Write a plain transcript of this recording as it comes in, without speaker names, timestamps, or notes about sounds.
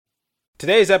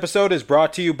Today's episode is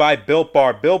brought to you by Built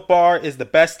Bar. Built Bar is the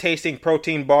best tasting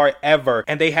protein bar ever,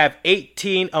 and they have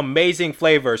 18 amazing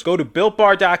flavors. Go to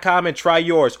BuiltBar.com and try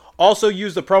yours. Also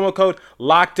use the promo code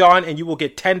LOCKEDON and you will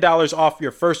get $10 off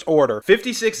your first order.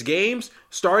 56 games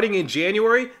starting in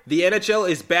January. The NHL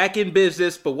is back in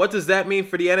business, but what does that mean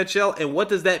for the NHL and what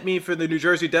does that mean for the New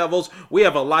Jersey Devils? We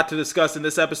have a lot to discuss in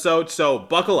this episode, so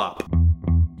buckle up.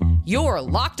 You're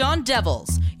Locked On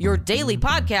Devils, your daily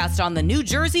podcast on the New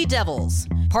Jersey Devils.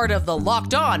 Part of the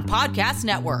Locked On Podcast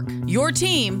Network, your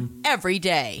team every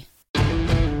day.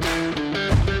 Patrick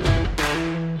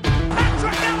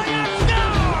Elliott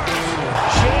scores!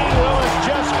 Shane Willis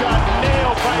just got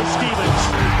nailed by Stevens.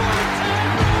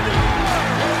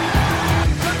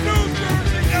 The New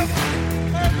Jersey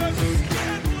Devils are the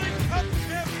Stanley Cup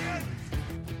champions.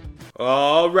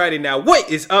 Alrighty, now what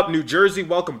is up, New Jersey?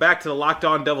 Welcome back to the Locked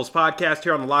On Devils podcast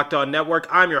here on the Locked On Network.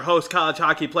 I'm your host, college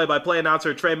hockey play-by-play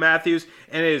announcer Trey Matthews,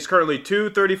 and it is currently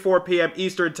 2:34 p.m.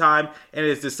 Eastern Time, and it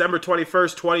is December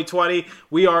 21st, 2020.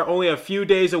 We are only a few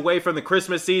days away from the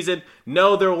Christmas season.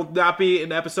 No, there will not be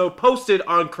an episode posted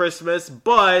on Christmas,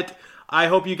 but I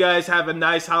hope you guys have a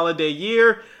nice holiday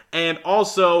year. And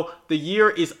also, the year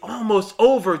is almost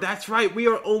over. That's right. We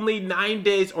are only 9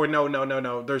 days, or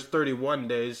no. There's 31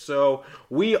 days. So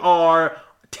we are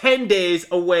 10 days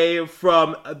away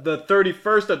from the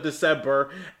 31st of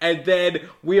December. And then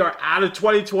we are out of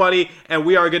 2020, and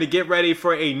we are going to get ready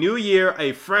for a new year,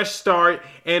 a fresh start,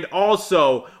 and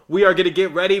also we are going to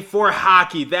get ready for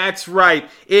hockey. That's right.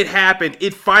 It happened.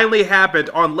 It finally happened.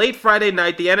 On late Friday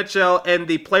night, the NHL and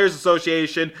the Players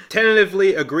Association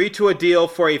tentatively agreed to a deal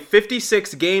for a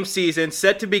 56-game season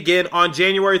set to begin on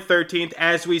January 13th,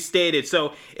 as we stated.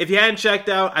 So if you hadn't checked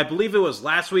out, I believe it was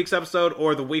last week's episode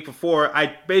or the week before,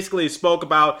 I basically spoke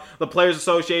about the Players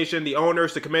Association, the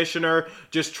owners, the commissioner,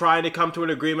 just trying to come to an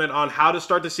agreement on how to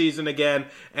start the season again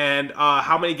and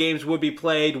how many games would be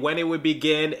played, when it would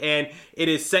begin, and it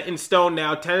is set in stone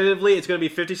now. Tentatively, it's going to be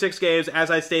 56 games,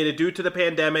 as I stated, due to the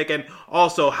pandemic, and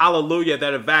also, hallelujah,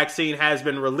 that a vaccine has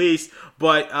been released,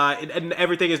 but and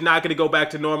everything is not going to go back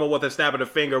to normal with a snap of a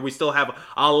finger. We still have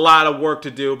a lot of work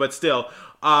to do, but still,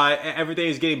 everything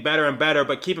is getting better and better.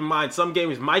 But keep in mind, some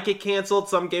games might get canceled,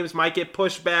 some games might get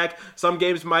pushed back, some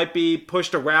games might be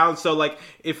pushed around. So, like,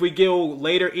 if we go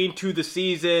later into the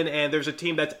season and there's a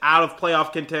team that's out of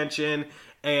playoff contention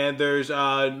and there's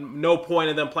no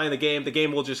point in them playing the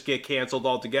game will just get canceled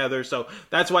altogether. So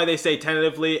that's why they say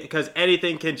tentatively, because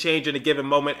anything can change in a given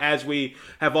moment, as we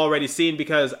have already seen,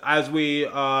 because as we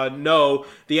know,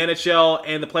 the NHL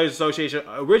and the Players Association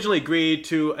originally agreed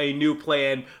to a new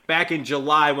plan back in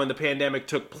July when the pandemic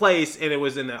took place, and it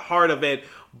was in the heart of it.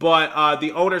 But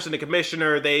the owners and the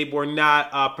commissioner, they were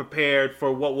not prepared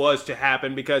for what was to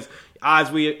happen, because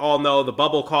as we all know, the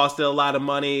bubble costed a lot of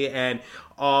money, and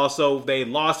also, they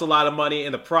lost a lot of money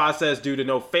in the process due to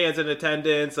no fans in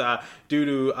attendance, due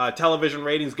to television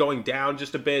ratings going down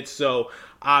just a bit. So,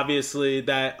 obviously,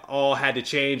 that all had to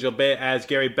change a bit, as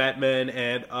Gary Bettman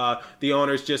and the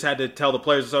owners just had to tell the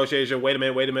Players Association, wait a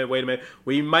minute,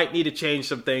 we might need to change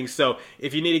some things. So,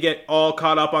 if you need to get all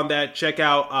caught up on that, check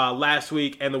out last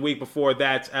week and the week before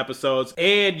that's episodes,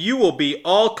 and you will be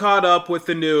all caught up with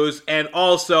the news. And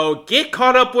also, get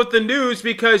caught up with the news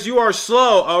because you are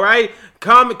slow, all right?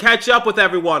 Come catch up with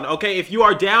everyone, okay? If you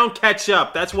are down, catch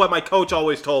up. That's what my coach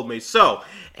always told me. So,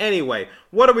 anyway,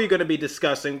 what are we going to be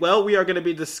discussing? Well, we are going to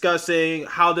be discussing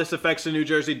how this affects the New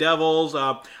Jersey Devils,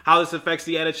 how this affects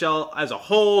the NHL as a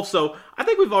whole. So, I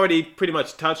think we've already pretty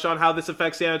much touched on how this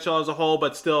affects the NHL as a whole,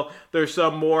 but still, there's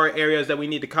some more areas that we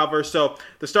need to cover. So,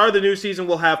 the start of the new season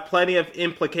will have plenty of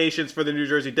implications for the New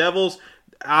Jersey Devils.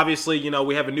 Obviously, you know,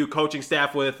 we have a new coaching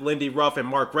staff with Lindy Ruff and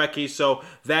Mark Recchi, so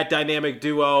that dynamic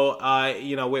duo,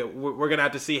 we're going to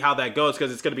have to see how that goes,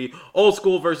 because it's going to be old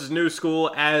school versus new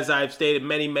school, as I've stated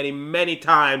many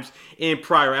times in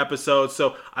prior episodes.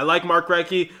 So I like Mark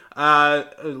Recchi.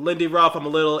 Lindy Ruff, I'm a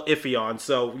little iffy on,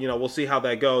 so, you know, we'll see how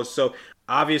that goes. So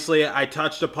obviously, I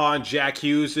touched upon Jack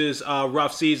Hughes'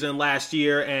 rough season last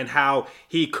year and how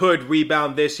he could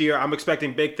rebound this year. I'm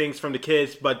expecting big things from the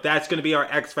kids, but that's going to be our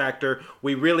X factor.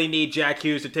 We really need Jack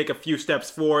Hughes to take a few steps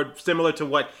forward, similar to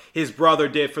what his brother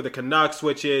did for the Canucks,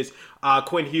 which is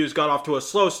Quinn Hughes got off to a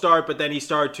slow start, but then he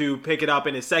started to pick it up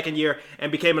in his second year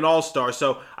and became an all-star.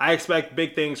 So I expect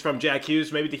big things from Jack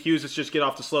Hughes. Maybe the Hughes just get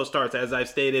off to slow starts, as I've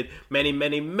stated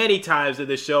many times in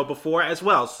this show before as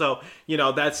well. So, you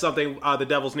know, that's something the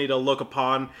Devils need to look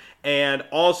upon. And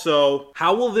also,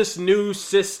 how will this new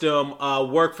system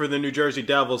work for the New Jersey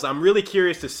Devils? I'm really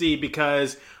curious to see,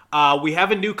 because we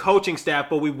have a new coaching staff,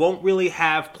 but we won't really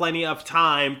have plenty of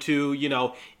time to,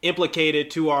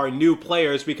 implicated to our new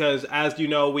players because, as you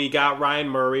know, we got Ryan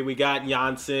Murray, we got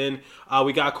Janssen,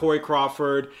 we got Corey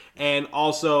Crawford, and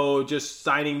also just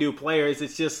signing new players.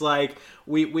 It's just like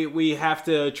we have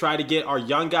to try to get our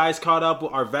young guys caught up.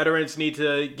 Our veterans need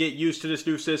to get used to this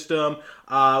new system.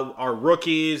 Our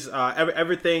rookies,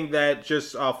 everything that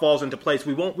just falls into place.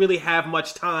 We won't really have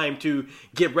much time to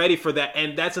get ready for that.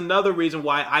 And that's another reason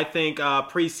why I think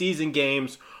preseason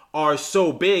games are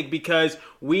so big, because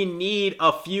we need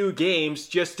a few games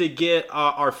just to get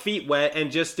our feet wet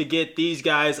and just to get these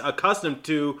guys accustomed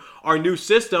to our new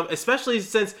system, especially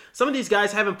since some of these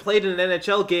guys haven't played in an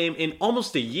NHL game in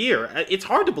almost a year. It's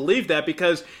hard to believe that,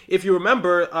 because if you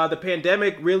remember, the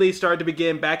pandemic really started to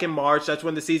begin back in March. That's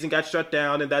when the season got shut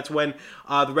down, and that's when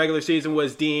the regular season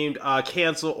was deemed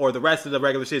canceled, or the rest of the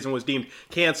regular season was deemed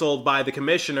canceled by the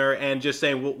commissioner, and just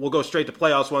saying we'll go straight to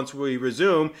playoffs once we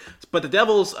resume. But the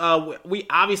Devils, we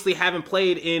obviously haven't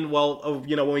played in,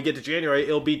 when we get to January,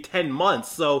 it'll be 10 months.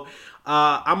 So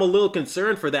I'm a little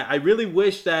concerned for that. I really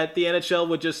wish that the NHL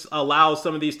would just allow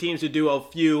some of these teams to do a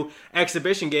few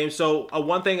exhibition games. So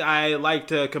one thing I like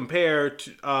to compare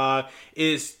to,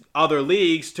 is other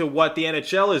leagues to what the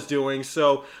NHL is doing.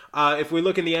 So if we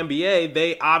look in the NBA,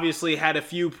 they obviously had a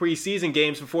few preseason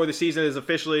games before the season is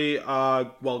officially,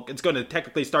 it's going to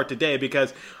technically start today,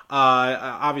 because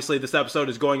obviously this episode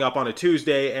is going up on a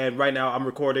Tuesday, and right now I'm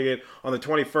recording it on the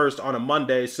 21st on a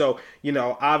Monday. So,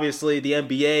 obviously the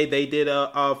NBA, they did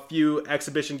a few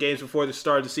exhibition games before the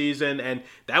start of the season, and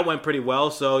that went pretty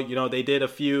well. So, they did a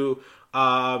few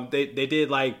they did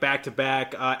like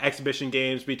back-to-back exhibition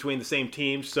games between the same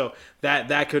teams, so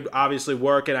that could obviously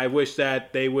work. And I wish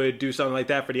that they would do something like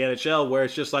that for the NHL, where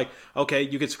it's just like, okay,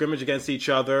 you could scrimmage against each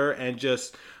other and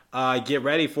just get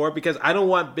ready for it, because I don't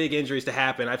want big injuries to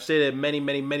happen. I've said it many,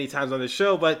 many, many times on this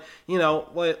show, but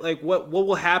what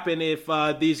will happen if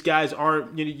these guys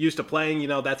aren't used to playing?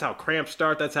 That's how cramps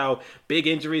start. That's how big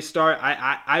injuries start.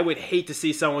 I would hate to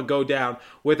see someone go down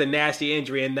with a nasty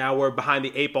injury, and now we're behind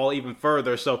the 8 ball even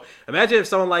further. So imagine if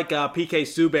someone like PK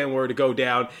Subban were to go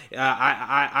down.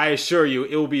 I assure you,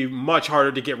 it will be much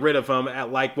harder to get rid of him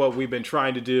at like what we've been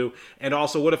trying to do. And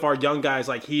also, what if our young guys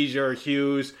like Heiser,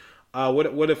 Hughes,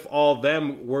 what if all of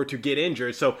them were to get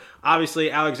injured? So obviously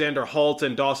Alexander Holt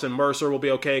and Dawson Mercer will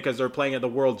be okay because they're playing at the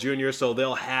World Junior, so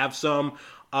they'll have some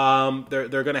they're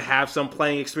going to have some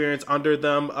playing experience under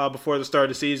them before the start of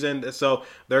the season. So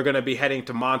they're going to be heading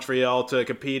to Montreal to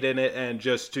compete in it and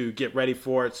just to get ready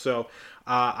for it. So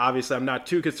obviously I'm not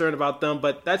too concerned about them,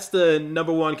 but that's the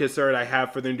number one concern I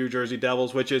have for the New Jersey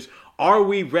Devils, which is, are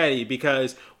we ready?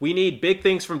 Because we need big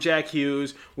things from Jack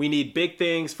Hughes. We need big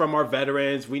things from our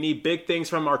veterans. We need big things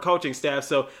from our coaching staff.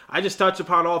 So I just touched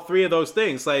upon all three of those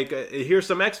things. Like, here's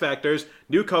some X factors: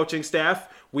 new coaching staff.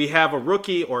 We have a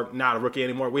rookie, or not a rookie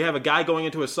anymore. We have a guy going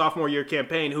into his sophomore year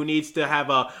campaign who needs to have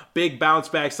a big bounce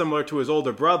back similar to his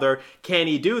older brother. Can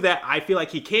he do that? I feel like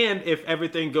he can if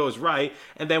everything goes right.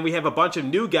 And then we have a bunch of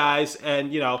new guys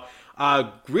and,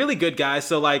 really good guys.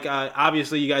 So,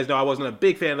 obviously, you guys know I wasn't a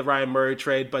big fan of the Ryan Murray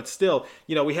trade, but still,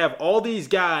 we have all these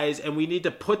guys and we need to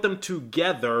put them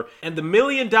together. And the $1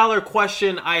 million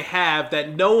question I have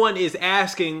that no one is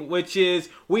asking, which is,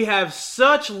 we have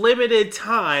such limited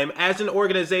time as an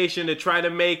organization to try to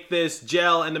make this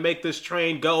gel and to make this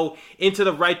train go into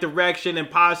the right direction and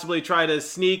possibly try to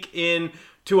sneak in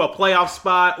to a playoff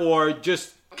spot or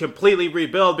just completely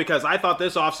rebuild, because I thought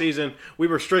this offseason we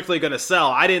were strictly going to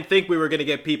sell. I didn't think we were going to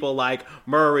get people like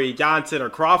Murray, Janssen, or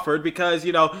Crawford, because,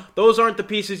 those aren't the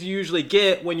pieces you usually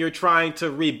get when you're trying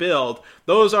to rebuild.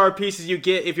 Those are pieces you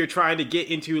get if you're trying to get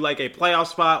into like a playoff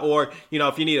spot, or,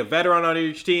 if you need a veteran on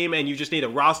each team and you just need a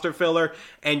roster filler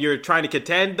and you're trying to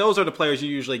contend. Those are the players you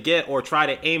usually get or try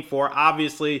to aim for.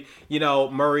 Obviously,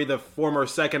 Murray, the former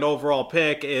second overall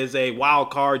pick, is a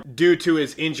wild card due to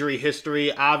his injury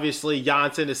history. Obviously,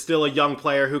 Janssen is still a young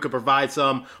player who could provide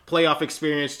some playoff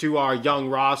experience to our young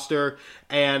roster.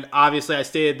 And obviously, I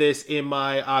stated this in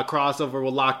my crossover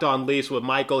with Locked On Leafs with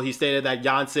Michael. He stated that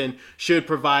Janssen should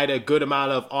provide a good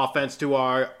amount of offense to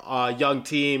our young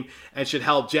team and should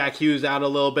help Jack Hughes out a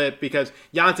little bit, because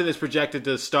Janssen is projected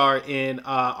to start in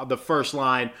the first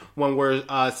line when we're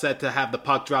set to have the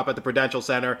puck drop at the Prudential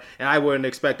Center, and I wouldn't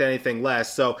expect anything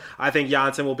less. So I think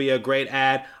Janssen will be a great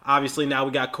add. Obviously, now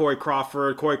we got Corey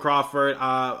Crawford.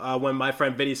 When my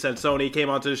friend Vinny Sansoni came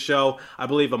onto the show, I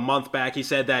believe a month back, he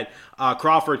said that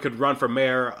Crawford could run for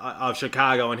mayor of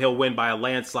Chicago and he'll win by a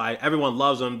landslide. Everyone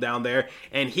loves him down there,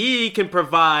 and he can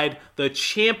provide the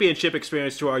championship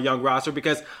experience to our young roster,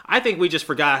 because I think we just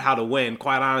forgot how to win,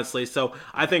 quite honestly. So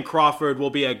I think Crawford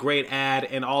will be a great add.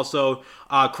 And also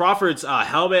Crawford's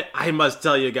helmet, I must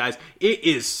tell you guys, it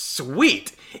is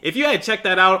sweet. if you hadn't checked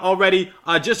that out already,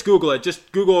 just Google it.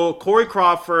 Just Google Corey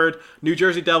Crawford, New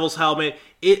Jersey Devils helmet.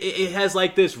 It has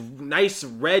like this nice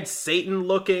red Satan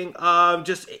looking,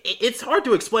 it's hard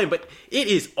to explain, but it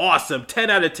is awesome. 10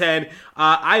 out of 10.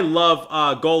 I love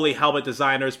goalie helmet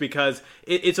designers because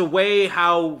it's a way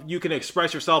how you can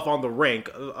express yourself on the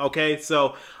rink, okay?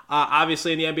 So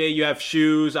obviously in the NBA you have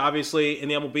shoes, obviously in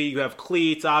the MLB you have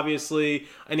cleats, obviously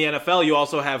in the NFL you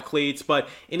also have cleats, but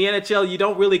in the NHL you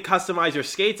don't really customize your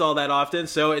skates all that often,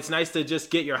 so it's nice to just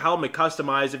get your helmet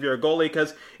customized if you're a goalie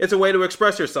because it's a way to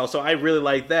express yourself, so I really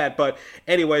like that. But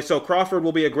anyway, so Crawford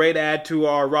will be a great add to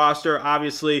our roster.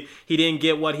 Obviously he didn't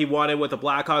get what he wanted with the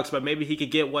Blackhawks, but maybe he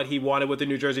could get what he wanted with the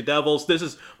New Jersey Devils. This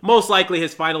is most likely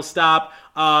his final stop.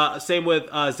 Same with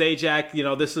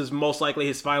Zajac. This is most likely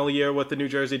his final year with the New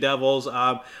Jersey Devils.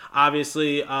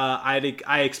 Obviously,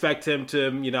 I expect him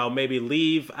to, maybe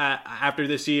leave after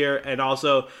this year, and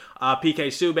also PK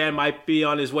Subban might be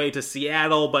on his way to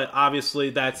Seattle, but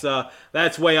obviously that's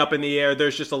way up in the air.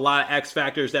 There's just a lot of X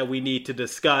factors that we need to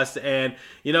discuss, and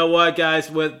you know what, guys?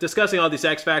 With discussing all these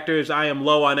X factors, I am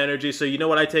low on energy, so you know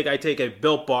what I take? I take a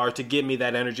Built Bar to give me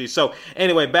that energy. So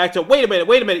anyway, back to wait a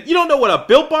minute. You don't know what a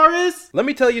Built Bar is? Let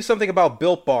me tell you something about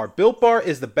Built Bar. Built Bar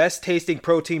is the best tasting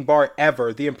protein bar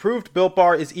ever. The improved Built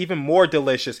Bar is even more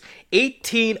delicious.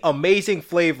 18 amazing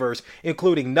flavors,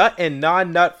 including nut and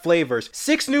non-nut flavors.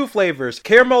 6 new flavors: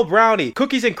 caramel brownie,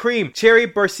 cookies and cream, cherry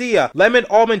barcia, lemon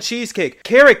almond cheesecake,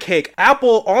 carrot cake,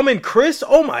 apple almond crisp.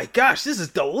 Oh my gosh, this is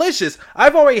delicious.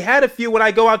 I've already had a few when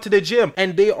I go out to the gym,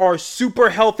 and they are super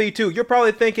healthy too. You're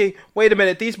probably thinking, wait a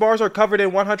minute, these bars are covered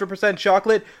in 100%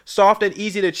 chocolate, soft and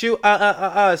easy to chew.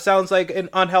 Sounds like an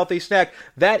unhealthy snack.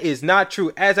 That is not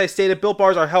true. As I stated, Built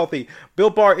Bars are healthy.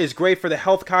 Built Bar is great for the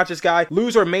health conscious guy.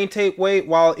 Lose or maintain weight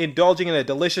while indulging in a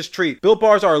delicious treat. Built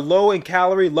Bars are low in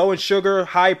calorie, low in sugar,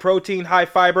 high protein, high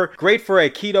fiber, great for a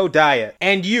keto diet.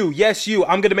 And yes you,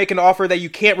 I'm going to make an offer that you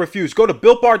can't refuse. Go to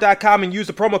BuiltBar.com and use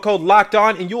the promo code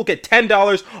LOCKEDON and you'll get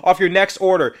 $10 off your next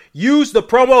order. Use the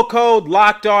promo code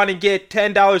LOCKEDON and get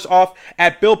 $10 off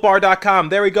at BuiltBar.com.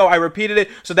 There we go. I repeated it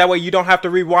so that way you don't have to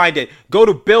rewind it. Go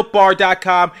to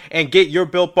BuiltBar.com and get your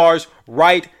Built Bars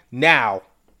right now.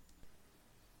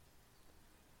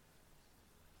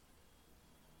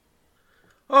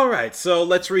 Alright, so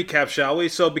let's recap, shall we?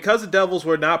 So because the Devils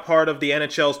were not part of the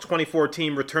NHL's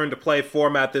 2014 return-to-play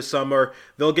format this summer,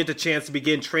 they'll get the chance to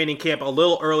begin training camp a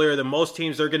little earlier than most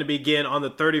teams. They're going to begin on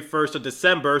the 31st of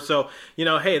December. So,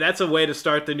 hey, that's a way to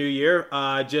start the new year.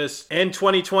 Just end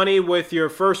 2020 with your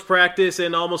first practice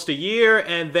in almost a year,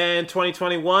 and then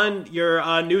 2021,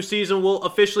 your new season will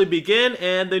officially begin,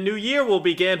 and the new year will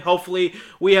begin. Hopefully,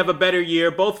 we have a better year,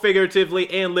 both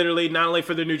figuratively and literally, not only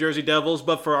for the New Jersey Devils,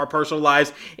 but for our personal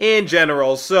lives in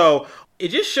general. So it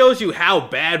just shows you how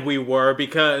bad we were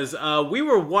because we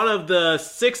were one of the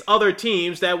 6 other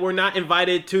teams that were not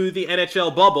invited to the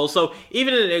NHL bubble. So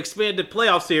even in an expanded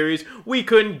playoff series, we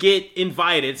couldn't get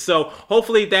invited. So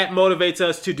hopefully that motivates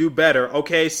us to do better.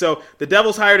 Okay, so the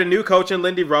Devils hired a new coach in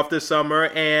Lindy Ruff this summer,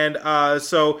 and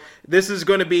so this is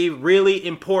going to be really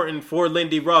important for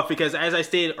Lindy Ruff because, as I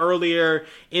stated earlier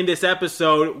in this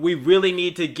episode, we really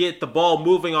need to get the ball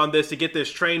moving on this to get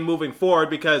this train moving forward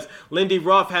because Lindy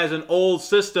Ruff has an old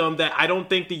system that I don't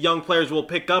think the young players will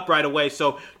pick up right away.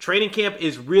 So training camp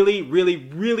is really, really,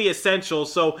 really essential.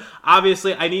 So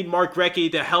obviously I need Mark Recchi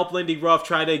to help Lindy Ruff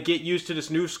try to get used to this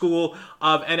new school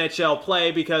of NHL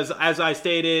play because, as I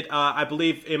stated, I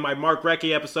believe in my Mark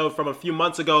Recchi episode from a few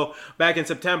months ago, back in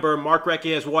September, Mark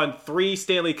Recchi has won 3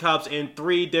 Stanley Cups in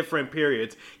 3 different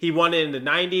periods. He won it in the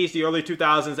 90s, the early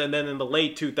 2000s, and then in the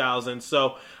late 2000s.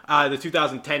 So the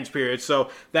 2010s period. So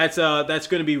that's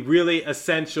going to be really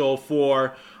essential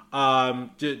for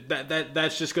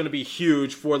that's just going to be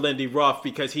huge for Lindy Ruff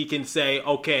because he can say,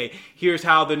 okay, here's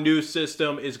how the new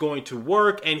system is going to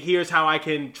work, and here's how I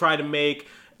can try to make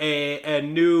a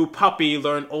new puppy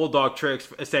learn old dog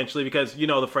tricks, essentially, because you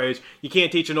know the phrase, you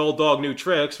can't teach an old dog new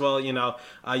tricks. Well, you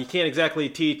can't exactly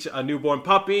teach a newborn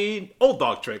puppy old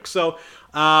dog tricks. So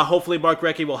hopefully Mark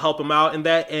Recchi will help him out in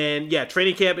that. And yeah,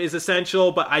 training camp is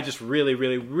essential, but I just really,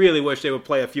 really, really wish they would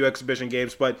play a few exhibition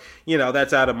games, but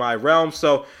that's out of my realm.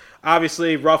 So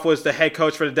obviously, Ruff was the head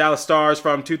coach for the Dallas Stars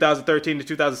from 2013 to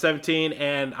 2017,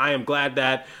 and I am glad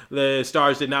that the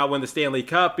Stars did not win the Stanley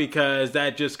Cup because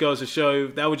that just goes to show you,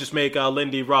 that would just make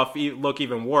Lindy Ruff look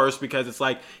even worse because it's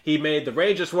like he made the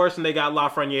Rangers worse and they got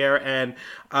Lafreniere, and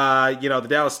the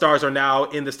Dallas Stars are now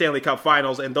in the Stanley Cup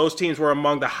Finals, and those teams were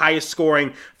among the highest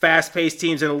scoring, fast-paced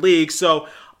teams in the league. So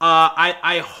I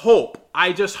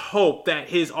just hope that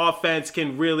his offense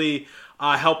can really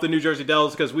help the New Jersey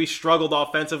Devils because we struggled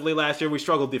offensively last year. We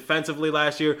struggled defensively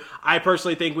last year. I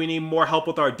personally think we need more help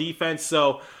with our defense.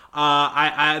 So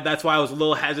that's why I was a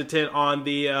little hesitant on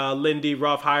the Lindy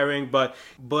Ruff hiring, but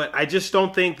I just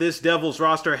don't think this Devils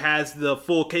roster has the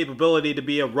full capability to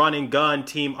be a run and gun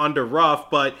team under Ruff.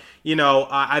 But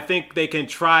I think they can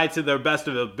try to their best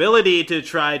of ability to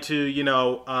try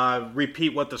to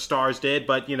repeat what the Stars did.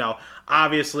 But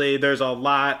obviously there's a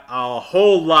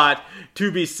whole lot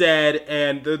to be said,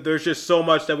 and there's just so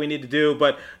much that we need to do.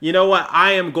 But you know what?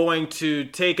 I am going to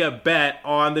take a bet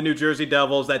on the New Jersey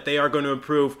Devils that they are going to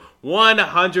improve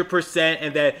 100%,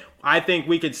 and that I think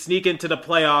we could sneak into the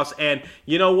playoffs. And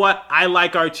you know what? I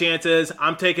like our chances.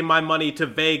 I'm taking my money to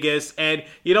Vegas. And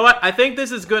you know what? I think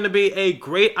this is going to be a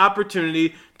great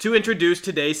opportunity to introduce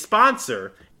today's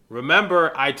sponsor.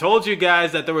 Remember, I told you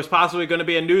guys that there was possibly going to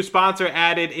be a new sponsor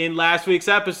added in last week's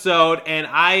episode, and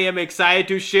I am excited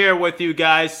to share with you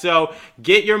guys. So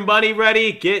get your money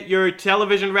ready, get your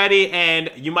television ready,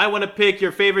 and you might want to pick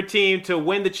your favorite team to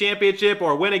win the championship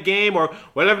or win a game or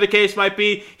whatever the case might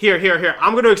be. Here.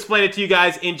 I'm going to explain it to you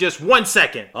guys in just 1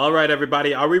 second. All right,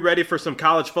 everybody, are we ready for some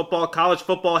college football? College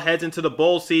football heads into the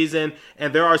bowl season,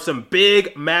 and there are some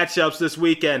big matchups this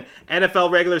weekend.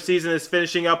 NFL regular season is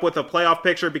finishing up with a playoff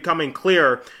picture becoming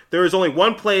clearer. There is only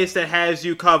one place that has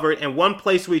you covered and one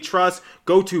place we trust.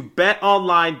 Go to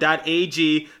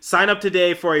betonline.ag. Sign up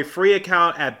today for a free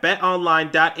account at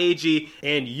betonline.ag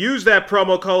and use that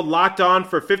promo code LOCKEDON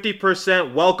for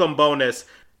 50% welcome bonus.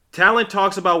 Talent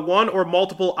talks about one or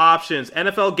multiple options,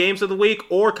 NFL games of the week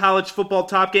or college football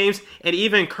top games, and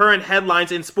even current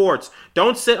headlines in sports.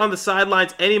 Don't sit on the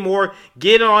sidelines anymore.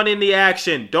 Get on in the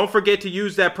action. Don't forget to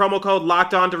use that promo code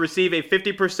LOCKEDON to receive a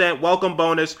 50% welcome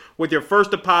bonus with your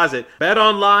first deposit.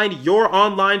 BetOnline, your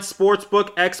online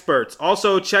sportsbook experts.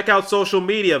 Also, check out social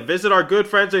media. Visit our good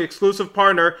friends and exclusive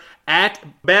partner at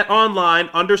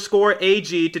betonline_AG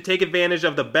to take advantage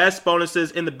of the best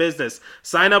bonuses in the business.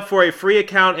 Sign up for a free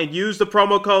account and use the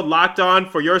promo code LOCKEDON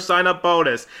for your sign-up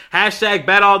bonus. Hashtag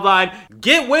betonline.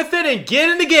 Get with it and get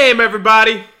in the game,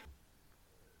 everybody.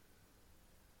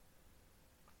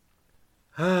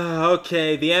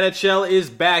 Okay, the NHL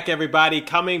is back, everybody.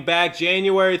 Coming back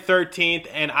January 13th,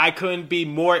 and I couldn't be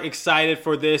more excited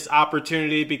for this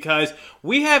opportunity because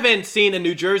we haven't seen a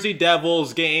New Jersey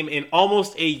Devils game in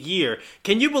almost a year.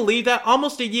 Can you believe that?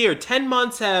 Almost a year. 10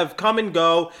 months have come and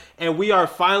go, and we are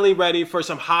finally ready for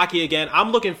some hockey again.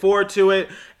 I'm looking forward to it.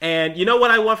 And you know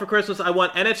what I want for Christmas? I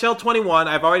want NHL 21.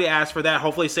 I've already asked for that.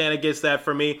 Hopefully Santa gets that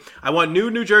for me. I want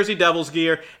New Jersey Devils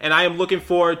gear, and I am looking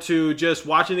forward to just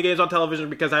watching the games on television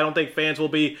because I don't think fans will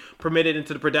be permitted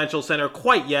into the Prudential Center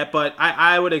quite yet, but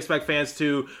I would expect fans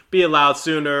to be allowed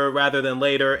sooner rather than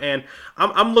later. And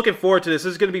I'm looking forward to this.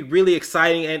 This is going to be really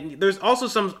exciting, and there's also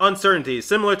some uncertainties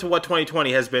similar to what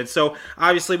 2020 has been. So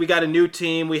obviously we got a new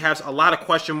team. We have a lot of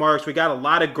question marks. We got a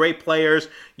lot of great players.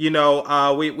 We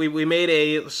made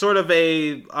a sort of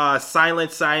a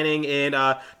silent signing in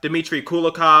Dmitry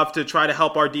Kulikov to try to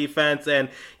help our defense. And,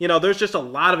 there's just a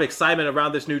lot of excitement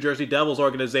around this New Jersey Devils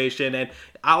organization. And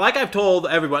like I've told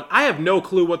everyone, I have no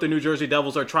clue what the New Jersey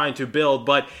Devils are trying to build,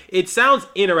 but it sounds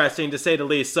interesting to say the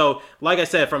least. So, like I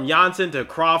said, from Janssen to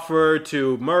Crawford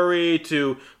to Murray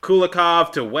to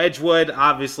Kulikov to Wedgwood.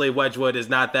 Obviously, Wedgwood is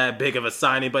not that big of a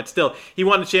signing, but still, he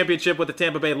won the championship with the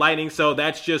Tampa Bay Lightning, so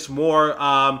that's just more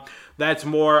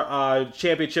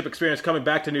championship experience coming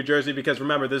back to New Jersey because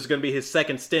remember, this is going to be his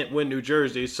second stint with New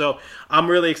Jersey. So I'm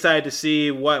really excited to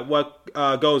see what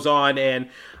goes on, and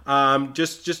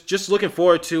just looking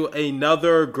forward to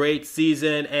another great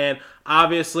season. And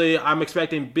obviously, I'm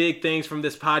expecting big things from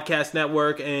this podcast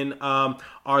network and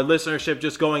our listenership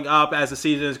just going up as the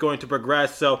season is going to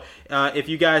progress. So if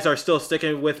you guys are still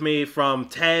sticking with me from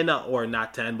 10, or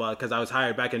not 10, but because I was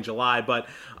hired back in July, but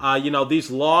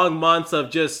these long months of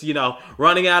just,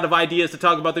 running out of ideas to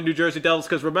talk about the New Jersey Devils,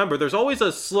 because remember, there's always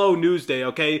a slow news day,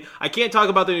 okay? I can't talk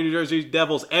about the New Jersey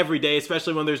Devils every day,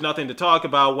 especially when there's nothing to talk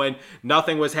about, when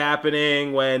nothing was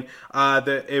happening, when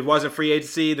it wasn't free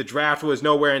agency, the draft was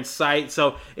nowhere in sight.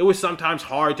 So it was sometimes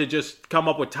hard to just come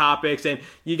up with topics, and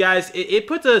you guys, it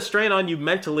puts a strain on you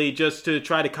mentally just to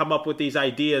try to come up with these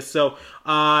ideas. So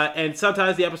and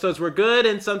sometimes the episodes were good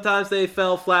and sometimes they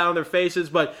fell flat on their faces,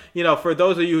 but for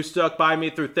those of you who stuck by me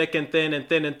through thick and thin and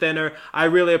thin and thinner, I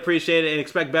really appreciate it and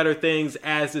expect better things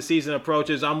as the season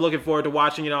approaches. I'm looking forward to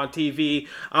watching it on TV.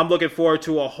 I'm looking forward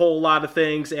to a whole lot of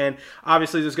things, and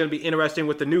obviously there's going to be interesting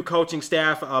with the new coaching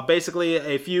staff. Basically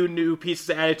a few new pieces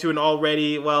added to an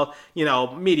already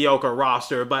mediocre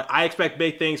roster, but I expect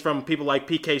big things from people like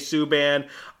PK Subban,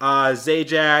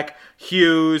 Zajac,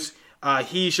 Hughes,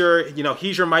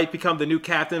 Heiser might become the new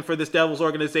captain for this Devils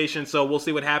organization, so we'll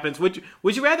see what happens. Would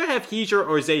you rather have Heiser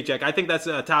or Zajac? I think that's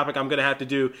a topic I'm going to have to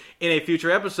do in a future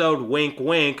episode, wink,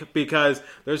 wink, because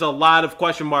there's a lot of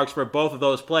question marks for both of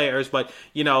those players. But,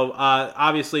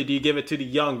 obviously, do you give it to the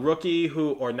young rookie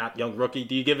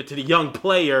do you give it to the young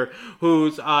player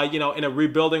who's, in a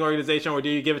rebuilding organization, or do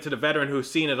you give it to the veteran who's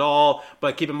seen it all?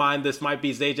 But keep in mind, this might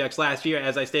be Zajac's last year,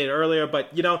 as I stated earlier.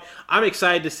 But, I'm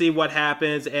excited to see what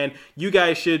happens, and you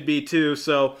guys should be too.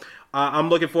 So I'm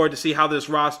looking forward to see how this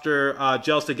roster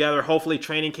gels together. Hopefully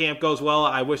training camp goes well.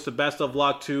 I wish the best of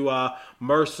luck to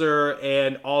Mercer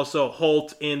and also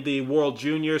Holt in the World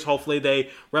Juniors. Hopefully they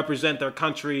represent their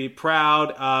country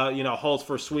proud. Holt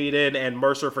for Sweden and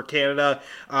Mercer for Canada.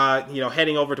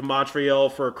 Heading over to Montreal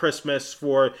for Christmas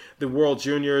for the World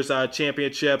Juniors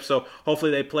Championship. So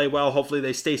hopefully they play well. Hopefully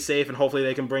they stay safe, and hopefully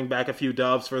they can bring back a few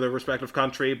dubs for their respective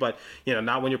country. But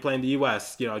not when you're playing the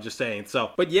U.S. Just saying.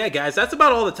 So, but yeah, guys, that's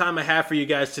about all the time I have for you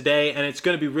guys today, and it's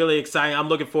going to be really exciting. I'm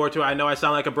looking forward to it. I know I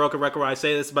sound like a broken record when I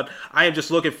say this, but I am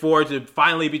just looking forward to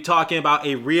finally be talking about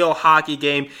a real hockey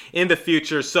game in the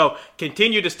future. So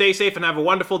continue to stay safe and have a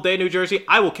wonderful day, New Jersey.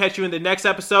 I will catch you in the next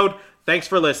episode. Thanks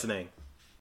for listening.